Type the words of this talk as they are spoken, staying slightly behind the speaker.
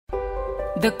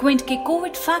The Quint के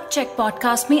Covid fact check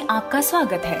podcast में आपका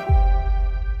स्वागत है।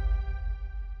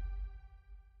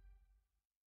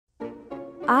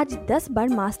 आज 10 बार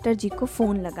मास्टर जी को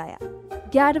फोन लगाया।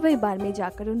 11वें बार में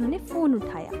जाकर उन्होंने फोन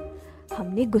उठाया।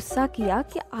 हमने गुस्सा किया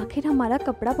कि आखिर हमारा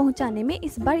कपड़ा पहुंचाने में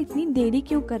इस बार इतनी देरी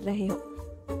क्यों कर रहे हो।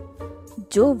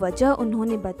 जो वजह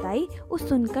उन्होंने बताई वो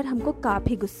सुनकर हमको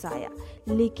काफी गुस्सा आया,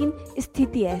 लेकिन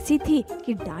स्थिति ऐसी थी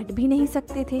कि डांट भी नहीं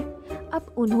सकते थे।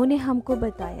 अब उन्होंने हमको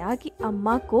बताया कि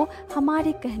अम्मा को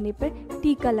हमारे कहने पर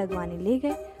टीका लगवाने ले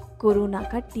गए। कोरोना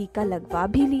का टीका लगवा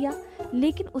भी लिया,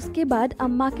 लेकिन उसके बाद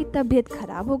अम्मा की तबीयत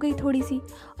खराब हो गई थोड़ी सी।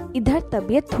 इधर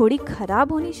तबीयत थोड़ी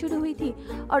खराब होनी शुरू हुई थी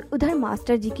और उधर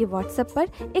मास्टर जी के व्हाट्सएप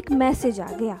पर एक मैसेज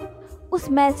आ गया। उस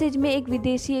मैसेज में एक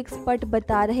विदेशी एक्सपर्ट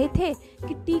बता रहे थे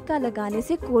कि टीका लगाने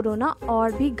से कोरोना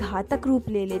और भी घातक रूप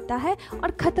ले लेता है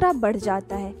और खतरा बढ़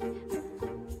जाता है।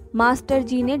 मास्टर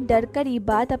जी ने डर कर ये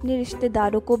बात अपने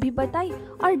रिश्तेदारों को भी बताई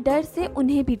और डर से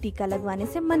उन्हें भी टीका लगवाने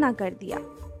से मना कर दिया।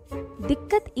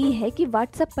 दिक्कत ये है कि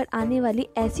व्हाट्सएप पर आने वाली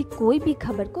ऐसी कोई भी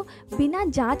खबर को बिना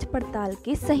जांच पड़ताल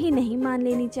के सही नहीं मान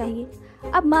लेनी चाहिए।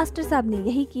 अब मास्टर साहब ने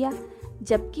यही किया,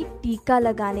 जबकि टीका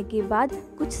लगाने के बाद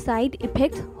कुछ साइड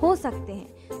इफेक्ट्स हो सकते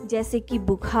हैं, जैसे कि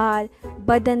बुखार,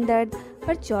 बदन दर्द,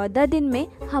 पर 14 दिन में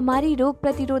हमारी रोग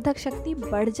प्रतिरोधक शक्ति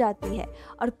बढ़ जाती है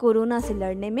और कोरोना से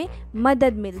लड़ने में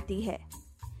मदद मिलती है।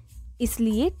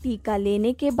 इसलिए टीका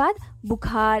लेने के बाद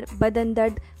बुखार, बदन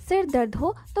दर्द, सिर दर्द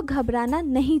हो तो घबराना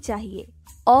नहीं चाहिए।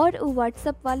 और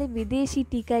व्हाट्सएप वाले विदेशी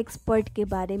टीका एक्सपर्ट के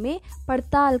बारे में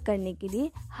पड़ताल करने के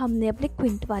लिए हमने अपने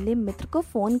क्विंट वाले मित्र को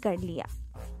फ़ोन कर लिया।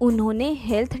 उन्होंने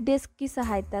हेल्थ डेस्क की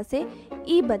सहायता से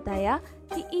ये बताया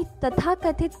कि ये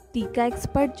तथाकथित टीका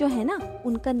एक्सपर्ट जो है ना,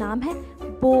 उनका नाम है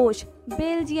बोश,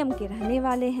 बेल्जियम के रहने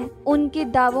वाले हैं। उनके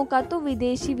दावों का तो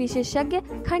विदेशी विशेषज्ञ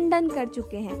खंडन कर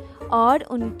चुके हैं और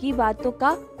उनकी बातों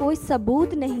का कोई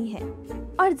सबूत नहीं है।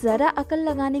 और जरा अकल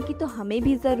लगाने की तो हमें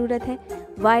भी ज़रूरत है।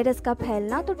 वायरस का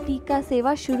फैलना तो टीका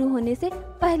सेवा शुरू होने से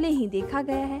पहले ही देखा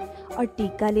गया है और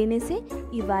टीका लेने से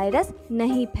ये वायरस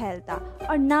नहीं फैलता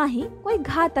और ना ही कोई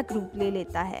घातक रूप ले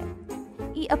लेता है।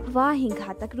 ये अफवाह ही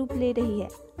घातक रूप ले रही है।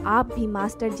 आप भी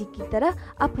मास्टर जी की तरह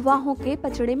अफवाहों के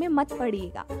पचड़े में मत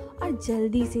पड़िएगा और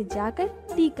जल्दी से जाकर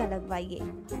टीका लगवाइए।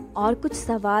 और कुछ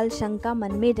सवाल शंका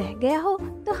मन में रह गया हो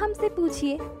तो हमसे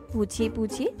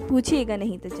पूछिएगा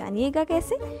नहीं तो जानिएगा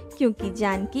कैसे, क्योंकि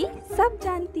जानकी सब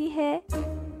जानती है।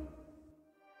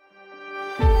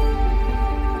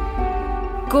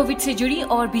 कोविड से जुड़ी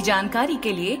और भी जानकारी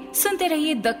के लिए सुनते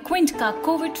रहिए द क्विंट का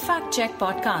कोविड फैक्ट चेक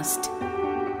पॉडकास्ट।